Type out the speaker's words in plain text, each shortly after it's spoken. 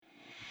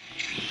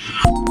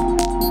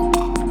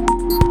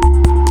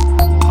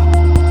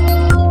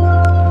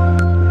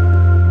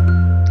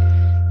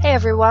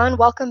everyone.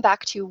 Welcome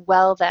back to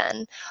Well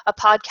Then, a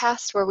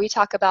podcast where we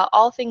talk about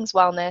all things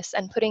wellness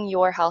and putting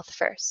your health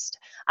first.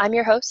 I'm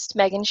your host,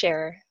 Megan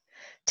Scherer.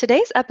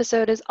 Today's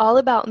episode is all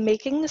about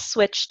making the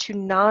switch to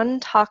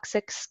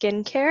non-toxic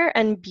skincare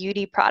and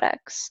beauty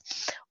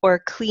products,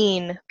 or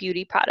clean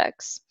beauty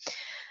products.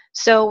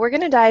 So we're going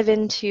to dive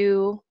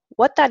into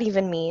what that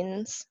even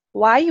means,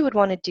 why you would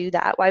want to do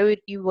that, why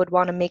you would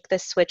want to make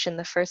this switch in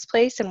the first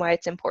place, and why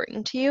it's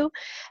important to you,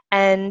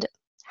 and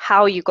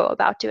how you go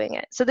about doing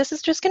it. So this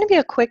is just going to be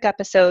a quick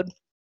episode,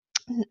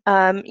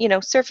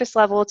 surface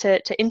level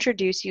to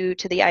introduce you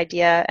to the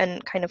idea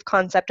and kind of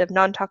concept of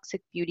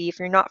non-toxic beauty if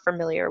you're not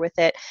familiar with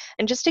it,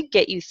 and just to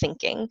get you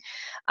thinking.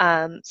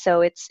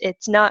 So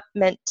it's not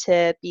meant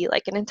to be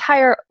like an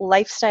entire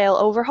lifestyle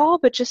overhaul,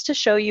 but just to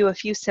show you a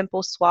few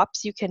simple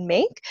swaps you can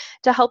make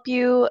to help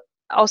you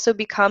also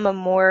become a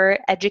more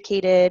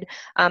educated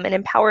and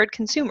empowered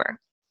consumer.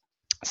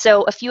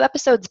 So a few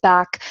episodes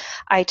back,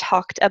 I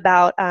talked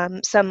about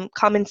some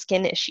common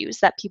skin issues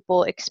that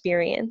people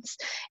experience.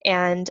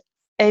 And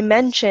I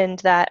mentioned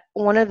that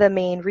one of the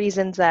main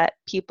reasons that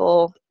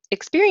people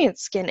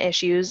experience skin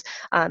issues,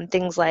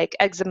 things like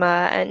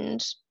eczema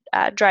and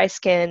dry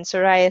skin,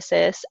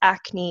 psoriasis,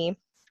 acne,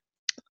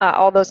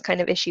 all those kind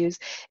of issues,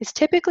 is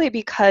typically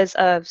because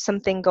of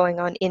something going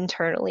on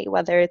internally,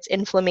 whether it's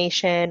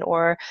inflammation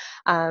or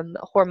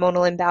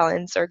hormonal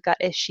imbalance or gut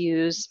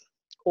issues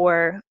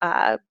or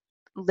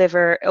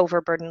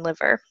overburdened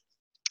liver,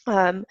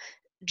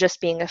 just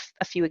being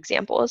a few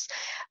examples.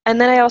 And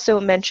then I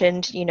also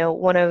mentioned,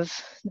 one of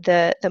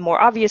the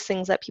more obvious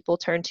things that people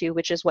turn to,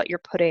 which is what you're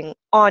putting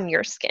on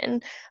your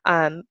skin,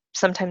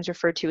 sometimes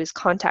referred to as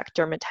contact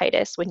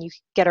dermatitis, when you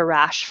get a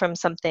rash from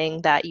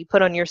something that you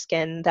put on your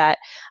skin that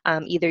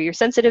either you're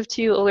sensitive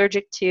to,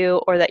 allergic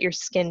to, or that your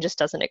skin just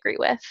doesn't agree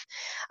with.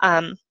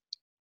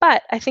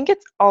 But I think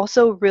it's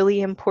also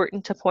really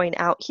important to point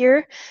out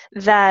here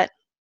that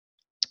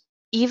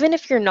even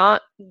if you're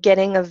not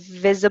getting a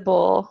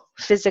visible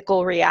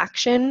physical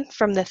reaction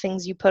from the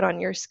things you put on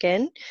your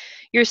skin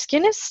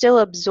is still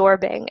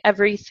absorbing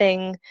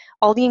everything,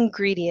 all the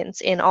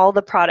ingredients in all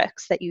the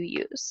products that you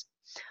use.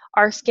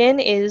 Our skin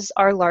is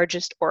our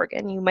largest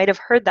organ. You might have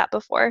heard that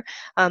before,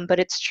 but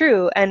it's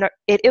true, and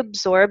it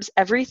absorbs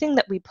everything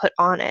that we put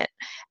on it.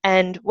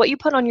 And what you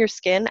put on your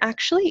skin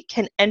actually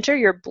can enter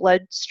your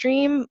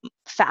bloodstream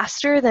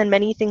faster than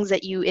many things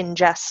that you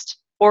ingest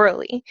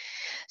orally.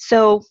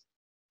 So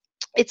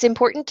it's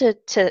important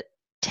to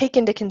take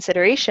into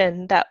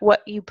consideration that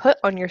what you put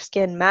on your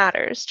skin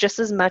matters just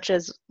as much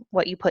as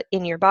what you put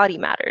in your body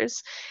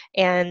matters.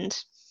 And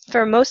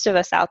for most of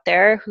us out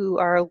there who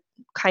are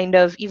kind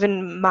of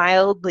even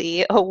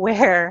mildly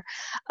aware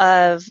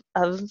of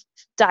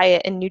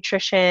diet and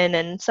nutrition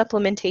and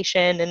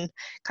supplementation and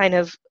kind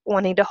of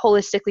wanting to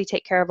holistically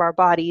take care of our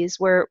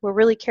bodies, we're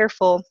really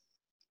careful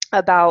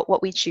about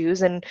what we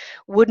choose and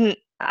wouldn't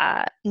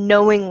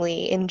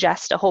knowingly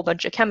ingest a whole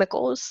bunch of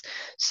chemicals.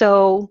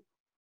 So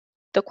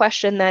the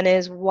question then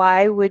is,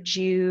 why would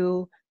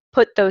you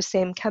put those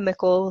same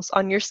chemicals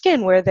on your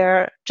skin where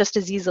they're just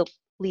as easily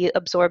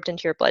absorbed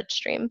into your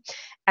bloodstream?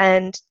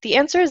 And the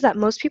answer is that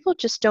most people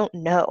just don't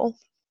know.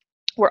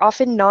 We're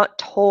often not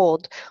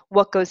told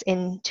what goes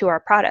into our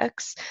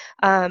products.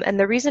 And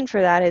the reason for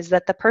that is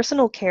that the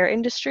personal care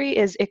industry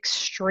is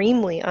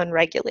extremely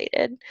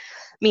unregulated,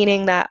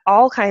 meaning that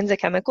all kinds of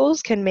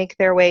chemicals can make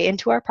their way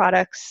into our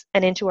products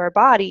and into our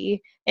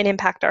body and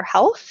impact our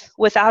health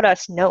without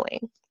us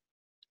knowing.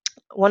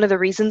 One of the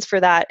reasons for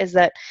that is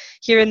that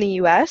here in the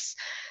US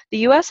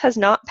has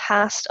not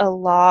passed a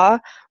law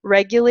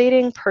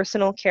regulating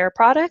personal care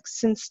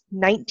products since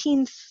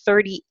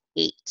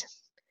 1938.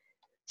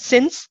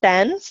 Since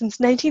then, since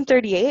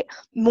 1938,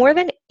 more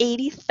than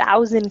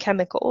 80,000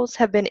 chemicals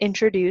have been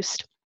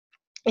introduced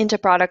into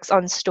products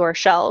on store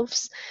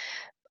shelves.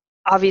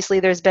 Obviously,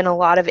 there's been a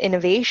lot of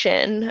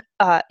innovation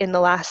in the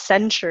last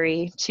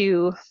century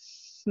to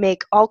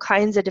make all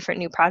kinds of different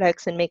new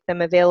products and make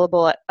them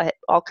available at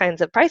all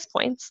kinds of price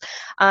points.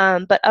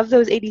 But of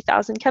those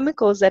 80,000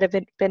 chemicals that have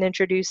been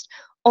introduced,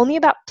 only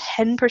about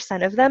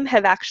 10% of them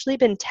have actually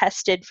been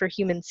tested for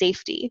human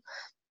safety.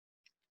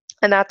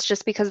 And that's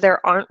just because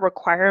there aren't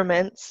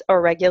requirements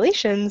or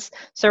regulations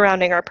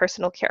surrounding our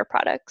personal care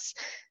products.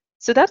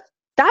 So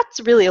that's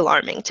really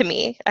alarming to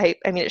me. I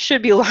mean, it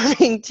should be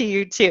alarming to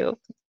you too.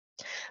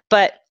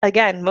 But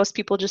again, most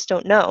people just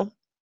don't know.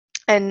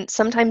 And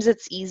sometimes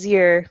it's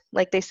easier,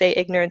 like they say,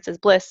 ignorance is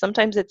bliss.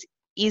 Sometimes it's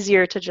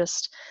easier to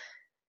just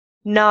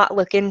not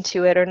look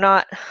into it or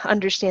not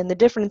understand the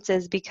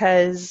differences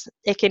because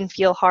it can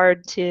feel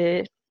hard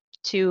to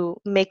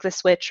make the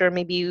switch, or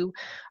maybe you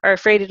are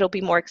afraid it'll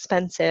be more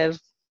expensive.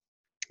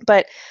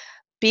 But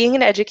being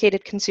an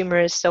educated consumer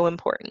is so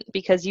important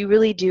because you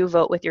really do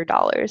vote with your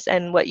dollars,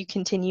 and what you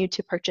continue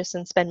to purchase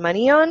and spend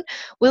money on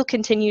will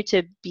continue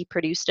to be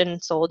produced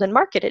and sold and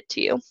marketed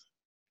to you.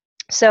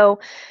 So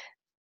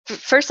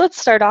first, let's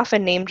start off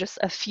and name just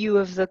a few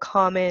of the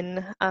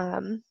common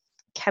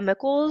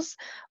chemicals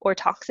or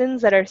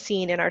toxins that are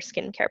seen in our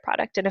skincare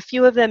product. And a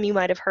few of them you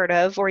might have heard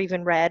of or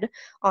even read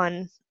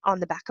on on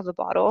the back of a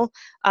bottle.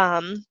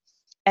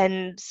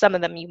 And some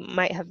of them you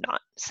might have not.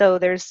 So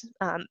there's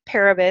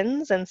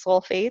parabens and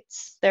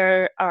sulfates.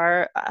 There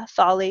are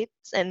phthalates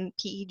and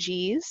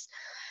PEGs,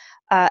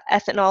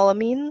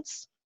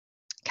 ethanolamines,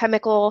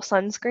 chemical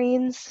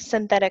sunscreens,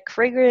 synthetic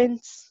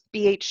fragrance,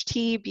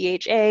 BHT,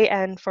 BHA,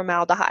 and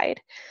formaldehyde.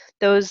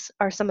 Those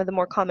are some of the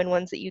more common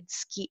ones that you'd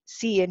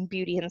see in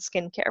beauty and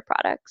skincare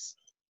products.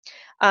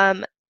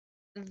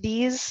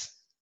 These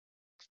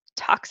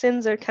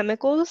toxins or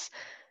chemicals,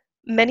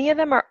 many of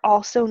them are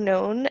also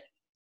known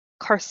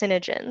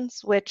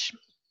carcinogens, which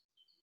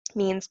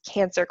means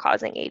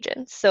cancer-causing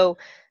agents. So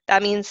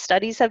that means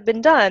studies have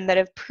been done that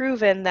have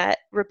proven that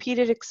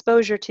repeated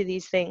exposure to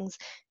these things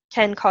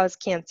can cause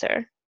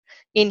cancer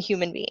in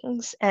human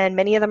beings. And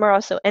many of them are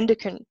also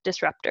endocrine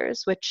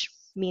disruptors, which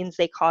means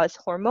they cause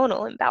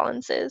hormonal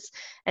imbalances.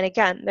 And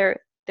again, they're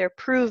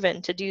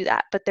proven to do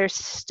that, but they're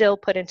still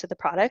put into the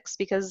products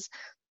because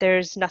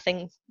there's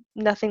nothing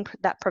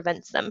that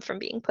prevents them from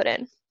being put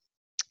in.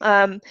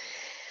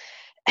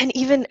 And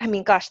even, I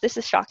mean, gosh, this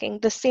is shocking.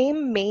 The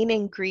same main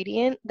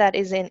ingredient that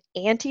is in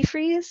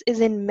antifreeze is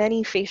in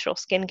many facial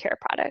skincare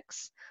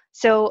products.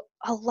 So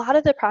a lot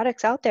of the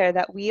products out there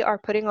that we are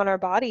putting on our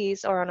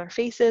bodies or on our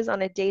faces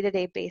on a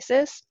day-to-day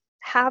basis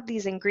have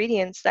these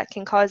ingredients that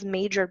can cause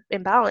major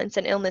imbalance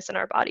and illness in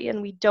our body,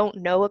 and we don't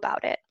know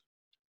about it.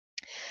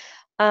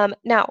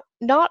 Now,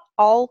 not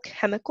all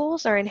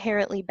chemicals are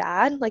inherently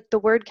bad. Like the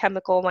word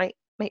chemical might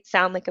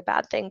sound like a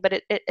bad thing, but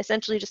it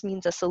essentially just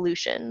means a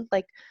solution.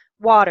 Like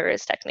water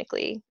is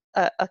technically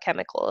a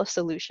chemical, a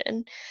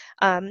solution.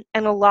 And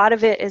a lot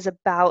of it is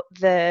about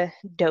the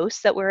dose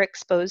that we're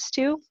exposed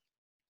to.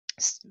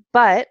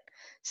 But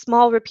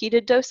small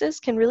repeated doses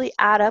can really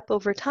add up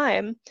over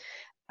time.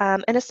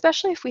 And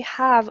especially if we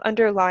have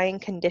underlying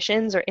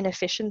conditions or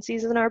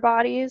inefficiencies in our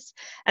bodies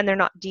and they're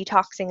not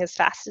detoxing as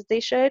fast as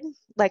they should,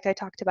 like I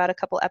talked about a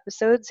couple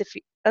episodes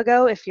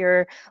ago, if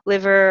your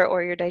liver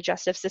or your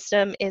digestive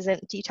system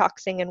isn't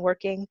detoxing and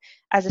working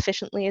as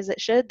efficiently as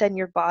it should, then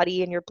your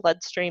body and your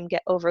bloodstream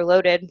get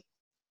overloaded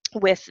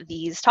with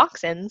these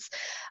toxins,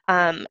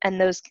 and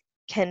those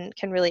can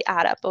really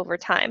add up over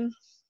time.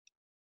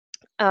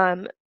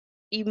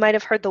 You might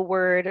have heard the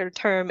word or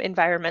term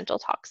environmental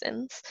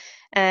toxins.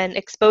 And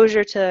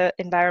exposure to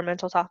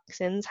environmental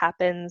toxins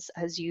happens,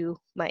 as you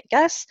might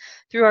guess,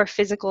 through our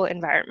physical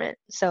environment.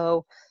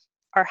 So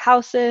our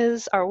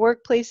houses, our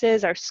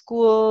workplaces, our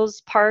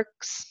schools,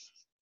 parks,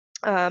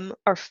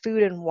 our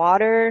food and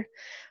water,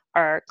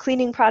 our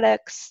cleaning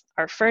products,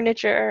 our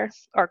furniture,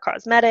 our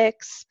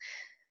cosmetics.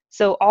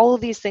 So all of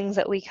these things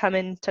that we come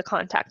into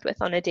contact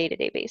with on a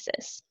day-to-day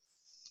basis.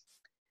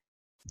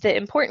 The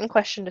important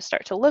question to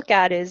start to look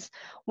at is,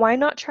 why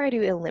not try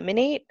to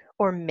eliminate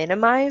or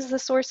minimize the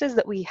sources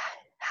that we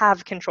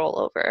have control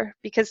over?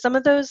 Because some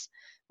of those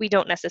we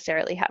don't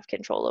necessarily have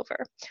control over.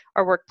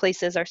 Our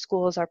workplaces, our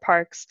schools, our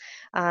parks,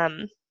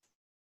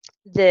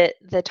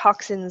 the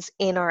toxins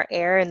in our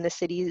air in the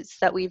cities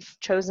that we've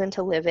chosen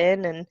to live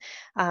in,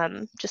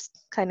 and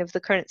just kind of the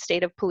current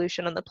state of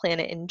pollution on the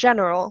planet in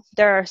general,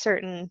 there are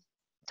certain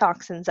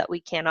toxins that we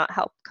cannot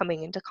help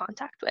coming into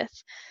contact with.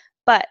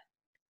 But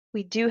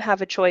we do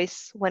have a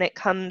choice when it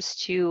comes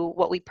to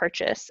what we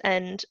purchase,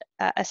 and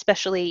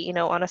especially,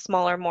 on a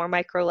smaller, more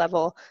micro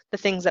level, the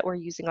things that we're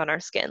using on our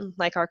skin,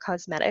 like our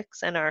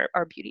cosmetics and our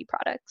beauty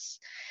products.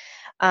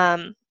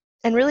 And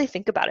really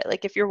think about it.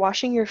 Like if you're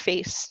washing your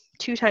face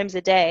 2 times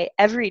a day,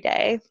 every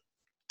day,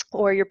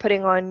 or you're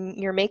putting on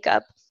your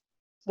makeup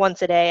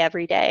once a day,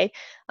 every day,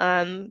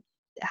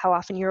 how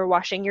often you're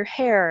washing your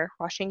hair,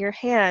 washing your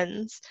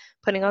hands,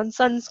 putting on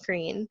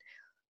sunscreen,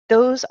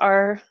 those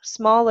are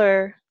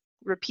smaller,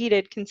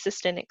 repeated,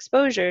 consistent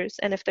exposures,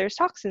 and if there's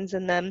toxins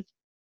in them,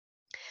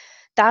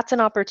 that's an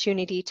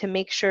opportunity to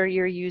make sure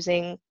you're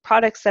using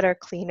products that are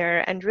cleaner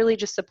and really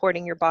just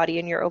supporting your body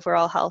and your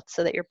overall health,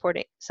 so that you're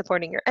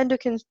supporting your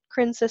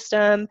endocrine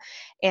system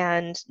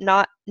and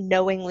not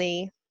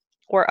knowingly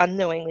or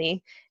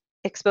unknowingly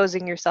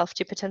exposing yourself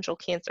to potential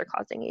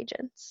cancer-causing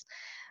agents.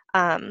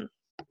 A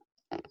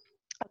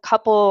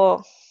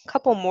couple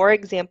more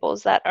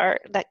examples that are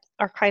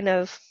kind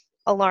of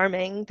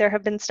alarming. There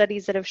have been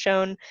studies that have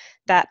shown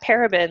that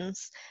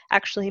parabens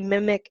actually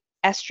mimic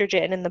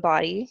estrogen in the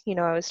body.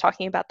 I was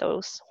talking about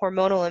those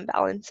hormonal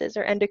imbalances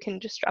or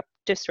endocrine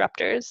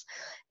disruptors,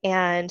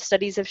 and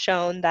studies have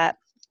shown that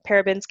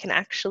parabens can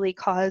actually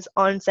cause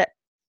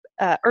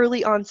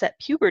early onset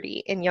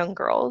puberty in young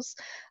girls,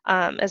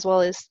 as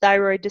well as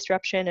thyroid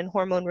disruption and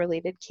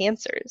hormone-related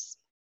cancers.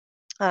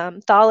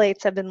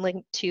 Phthalates have been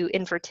linked to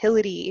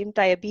infertility,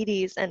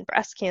 diabetes, and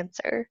breast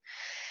cancer.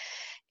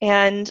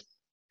 And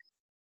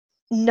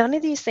none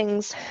of these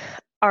things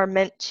are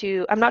meant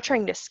to, I'm not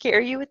trying to scare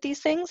you with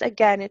these things.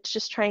 Again, it's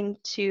just trying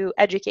to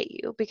educate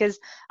you, because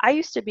I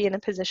used to be in a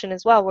position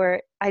as well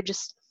where I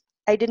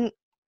didn't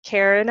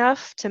care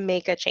enough to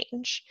make a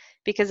change,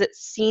 because it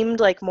seemed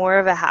like more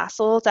of a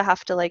hassle to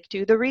have to like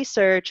do the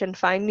research and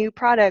find new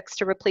products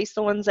to replace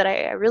the ones that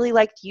I really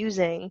liked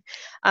using.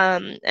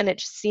 And it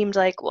just seemed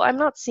like, well, I'm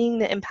not seeing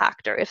the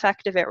impact or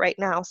effect of it right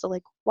now, so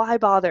like why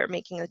bother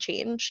making a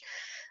change?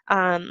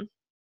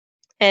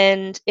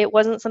 And it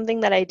wasn't something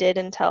that I did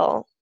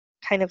until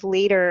kind of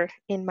later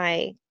in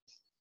my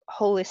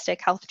holistic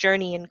health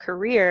journey and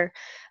career.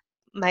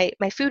 My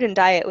food and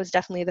diet was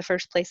definitely the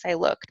first place I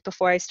looked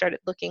before I started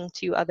looking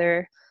to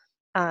other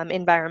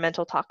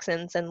environmental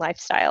toxins and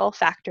lifestyle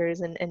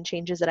factors and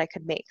changes that I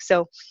could make.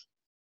 So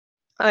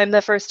I'm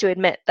the first to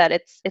admit that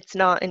it's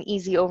not an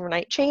easy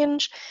overnight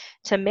change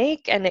to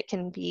make, and it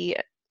can be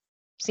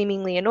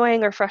seemingly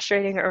annoying or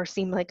frustrating or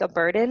seem like a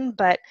burden,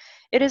 but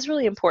it is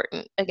really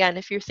important. Again,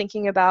 if you're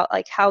thinking about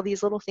like how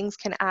these little things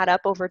can add up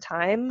over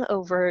time,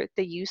 over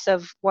the use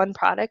of one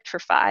product for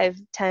 5,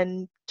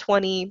 10,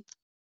 20,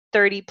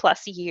 30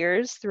 plus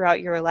years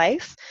throughout your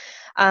life,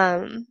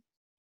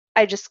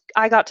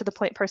 I got to the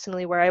point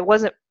personally where I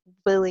wasn't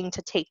willing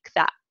to take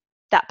that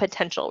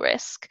potential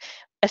risk,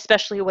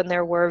 especially when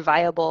there were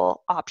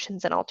viable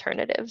options and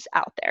alternatives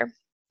out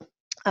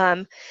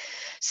there.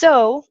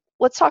 So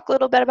let's talk a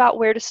little bit about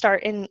where to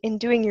start in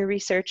doing your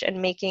research and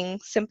making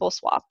simple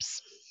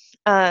swaps.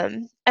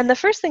 And the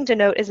first thing to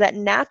note is that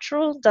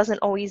natural doesn't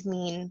always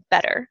mean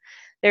better.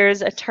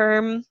 There's a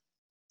term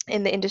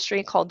in the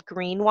industry called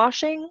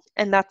greenwashing,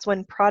 and that's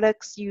when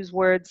products use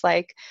words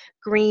like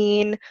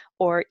green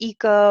or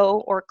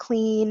eco or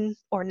clean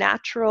or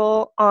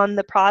natural on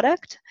the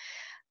product.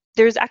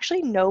 There's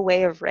actually no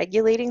way of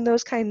regulating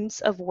those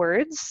kinds of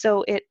words,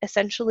 so it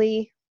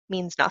essentially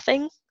means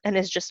nothing and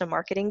is just a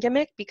marketing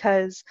gimmick,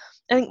 because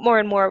I think more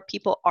and more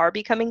people are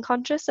becoming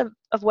conscious of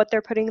what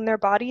they're putting in their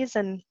bodies,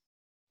 and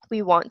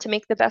we want to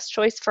make the best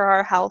choice for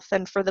our health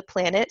and for the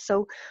planet.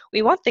 So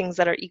we want things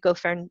that are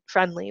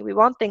eco-friendly. We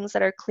want things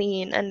that are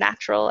clean and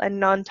natural and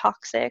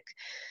non-toxic.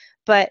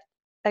 But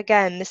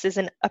again, this is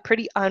a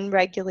pretty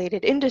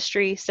unregulated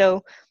industry.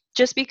 So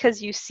just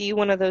because you see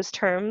one of those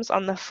terms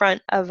on the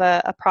front of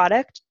a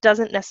product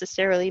doesn't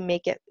necessarily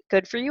make it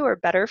good for you or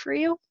better for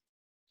you.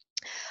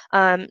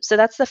 So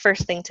that's the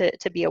first thing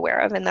to be aware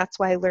of. And that's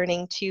why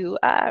learning to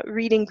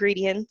read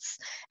ingredients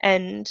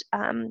and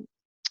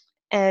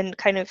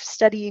kind of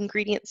study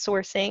ingredient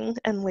sourcing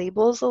and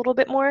labels a little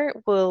bit more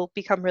will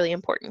become really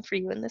important for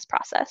you in this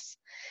process.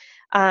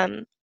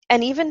 And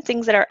even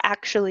things that are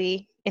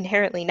actually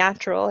inherently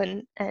natural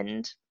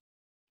and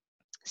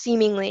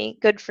seemingly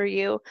good for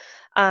you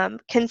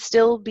can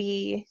still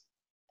be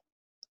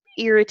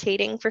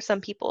irritating for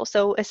some people.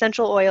 So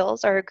essential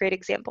oils are a great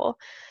example.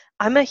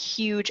 I'm a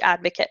huge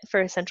advocate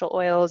for essential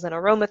oils and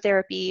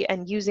aromatherapy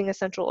and using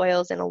essential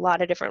oils in a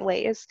lot of different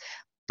ways.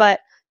 But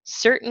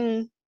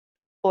certain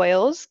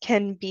oils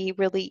can be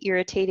really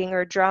irritating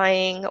or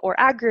drying or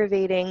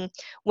aggravating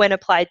when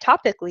applied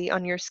topically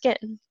on your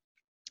skin.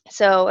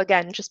 So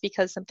again, just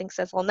because something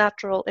says all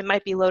natural, it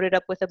might be loaded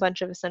up with a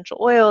bunch of essential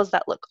oils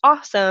that look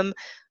awesome,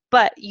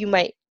 but you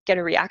might get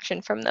a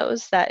reaction from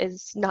those that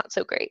is not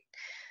so great.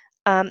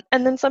 And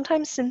then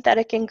sometimes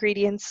synthetic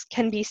ingredients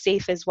can be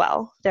safe as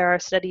well. There are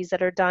studies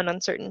that are done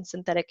on certain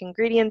synthetic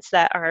ingredients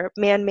that are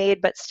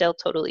man-made but still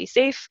totally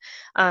safe,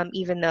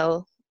 even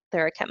though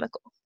they're a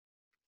chemical.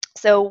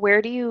 So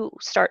where do you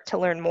start to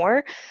learn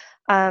more?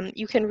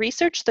 You can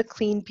research the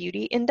Clean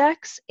Beauty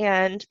Index,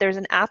 and there's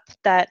an app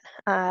that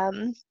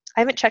I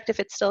haven't checked if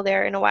it's still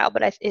there in a while,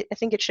 but I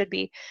think it should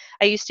be.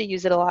 I used to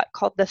use it a lot,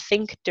 called the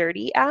Think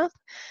Dirty app.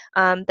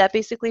 That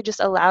basically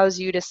just allows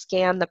you to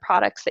scan the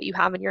products that you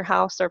have in your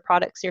house or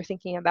products you're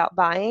thinking about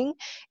buying,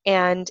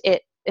 and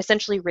it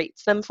essentially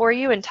rates them for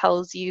you and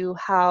tells you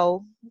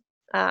how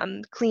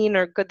clean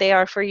or good they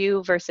are for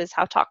you versus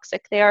how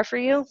toxic they are for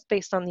you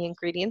based on the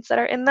ingredients that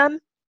are in them.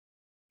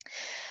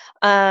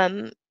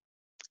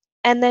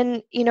 And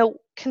then,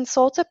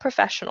 consult a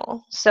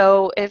professional.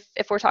 So if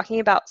we're talking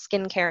about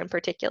skincare in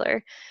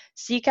particular,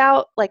 seek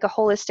out like a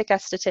holistic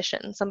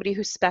esthetician, somebody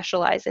who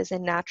specializes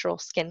in natural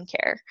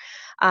skincare,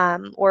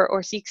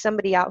 or seek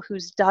somebody out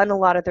who's done a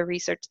lot of the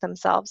research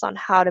themselves on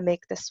how to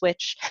make the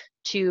switch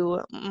to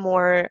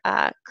more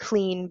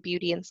clean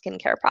beauty and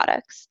skincare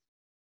products.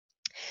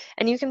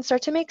 And you can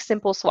start to make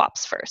simple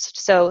swaps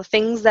first. So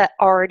things that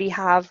already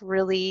have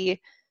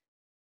really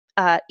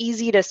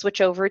easy to switch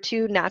over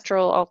to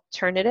natural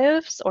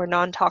alternatives or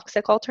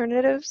non-toxic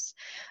alternatives,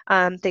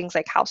 things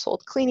like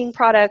household cleaning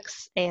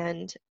products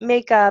and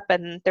makeup,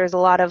 and there's a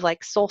lot of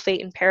like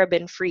sulfate and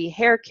paraben-free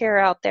hair care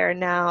out there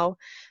now.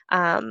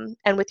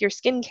 And with your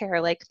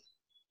skincare, like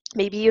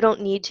maybe you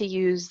don't need to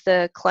use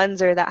the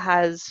cleanser that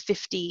has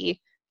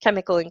 50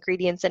 chemical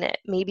ingredients in it.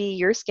 Maybe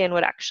your skin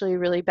would actually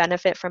really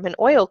benefit from an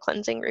oil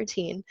cleansing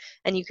routine,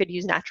 and you could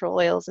use natural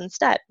oils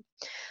instead.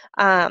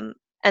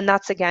 And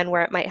that's, again,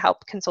 where it might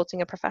help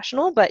consulting a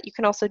professional, but you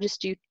can also just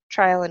do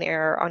trial and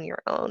error on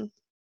your own.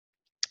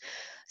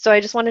 So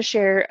I just want to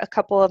share a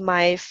couple of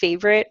my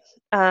favorite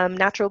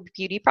natural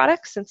beauty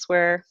products, since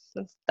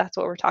that's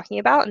what we're talking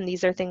about, and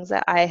these are things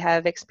that I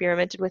have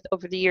experimented with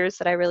over the years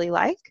that I really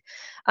like.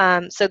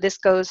 So this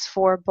goes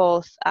for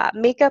both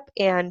makeup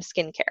and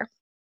skincare.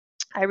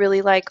 I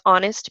really like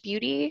Honest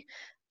Beauty,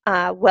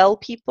 Well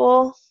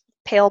People,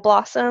 Pale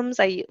Blossoms.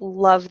 I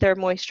love their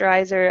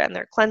moisturizer and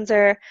their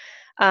cleanser.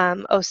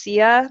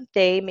 Osea,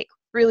 they make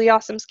really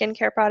awesome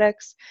skincare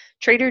products.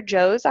 Trader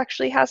Joe's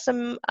actually has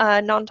some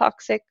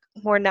non-toxic,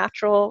 more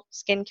natural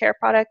skincare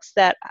products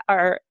that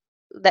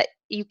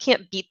you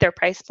can't beat their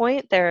price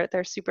point.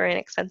 They're super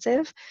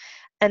inexpensive.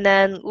 And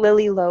then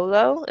Lily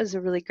Lolo is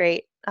a really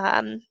great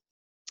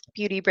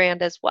beauty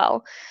brand as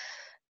well.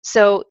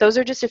 So those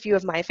are just a few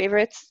of my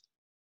favorites.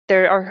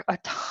 There are a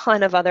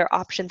ton of other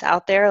options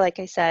out there. Like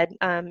I said,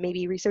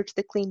 maybe research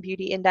the Clean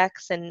Beauty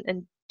Index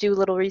and do a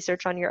little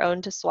research on your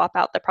own to swap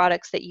out the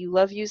products that you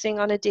love using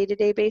on a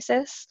day-to-day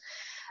basis.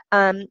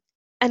 And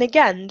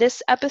again,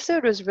 this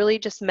episode was really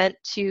just meant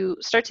to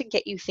start to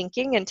get you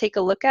thinking and take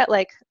a look at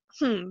like,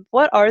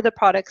 what are the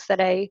products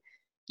that I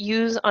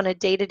use on a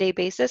day-to-day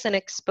basis and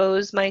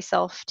expose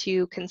myself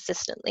to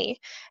consistently?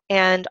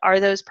 And are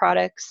those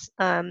products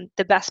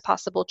the best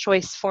possible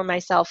choice for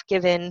myself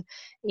given,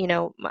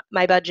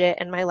 my budget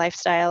and my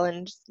lifestyle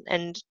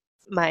and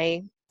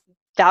my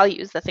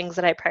values, the things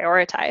that I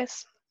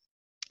prioritize?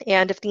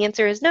 And if the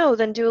answer is no,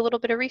 then do a little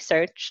bit of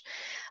research.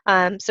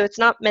 So it's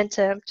not meant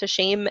to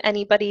shame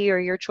anybody or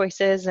your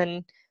choices.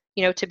 And,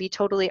 to be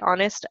totally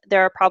honest,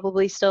 there are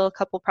probably still a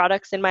couple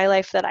products in my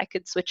life that I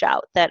could switch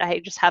out that I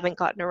just haven't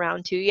gotten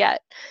around to yet.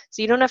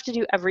 So you don't have to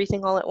do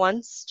everything all at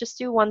once. Just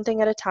do one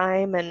thing at a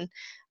time. And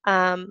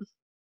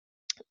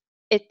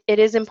it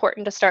is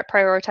important to start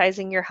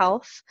prioritizing your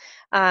health,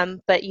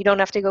 but you don't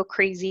have to go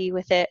crazy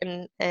with it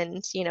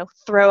and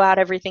throw out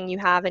everything you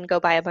have and go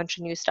buy a bunch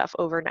of new stuff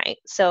overnight.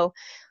 So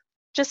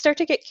just start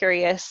to get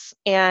curious,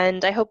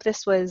 and I hope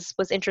this was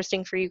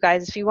interesting for you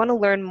guys. If you want to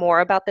learn more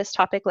about this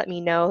topic, let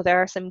me know.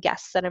 There are some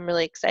guests that I'm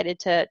really excited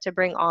to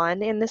bring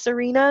on in this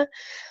arena,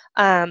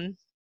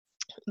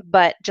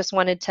 but just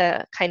wanted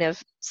to kind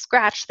of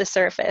scratch the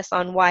surface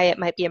on why it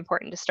might be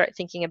important to start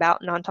thinking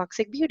about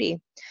non-toxic beauty.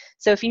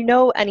 So if you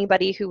know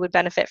anybody who would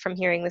benefit from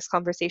hearing this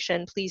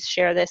conversation, please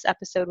share this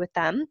episode with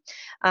them.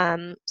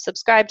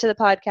 Subscribe to the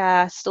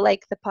podcast,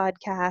 like the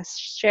podcast,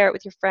 share it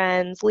with your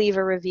friends, leave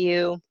a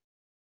review,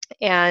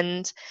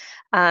 and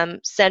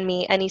send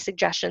me any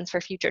suggestions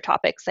for future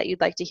topics that you'd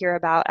like to hear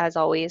about, as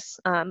always,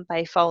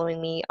 by following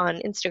me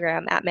on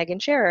Instagram at Megan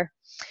Scherer.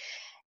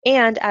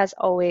 And as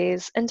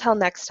always, until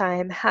next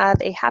time,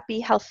 have a happy,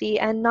 healthy,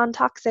 and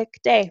non-toxic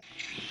day.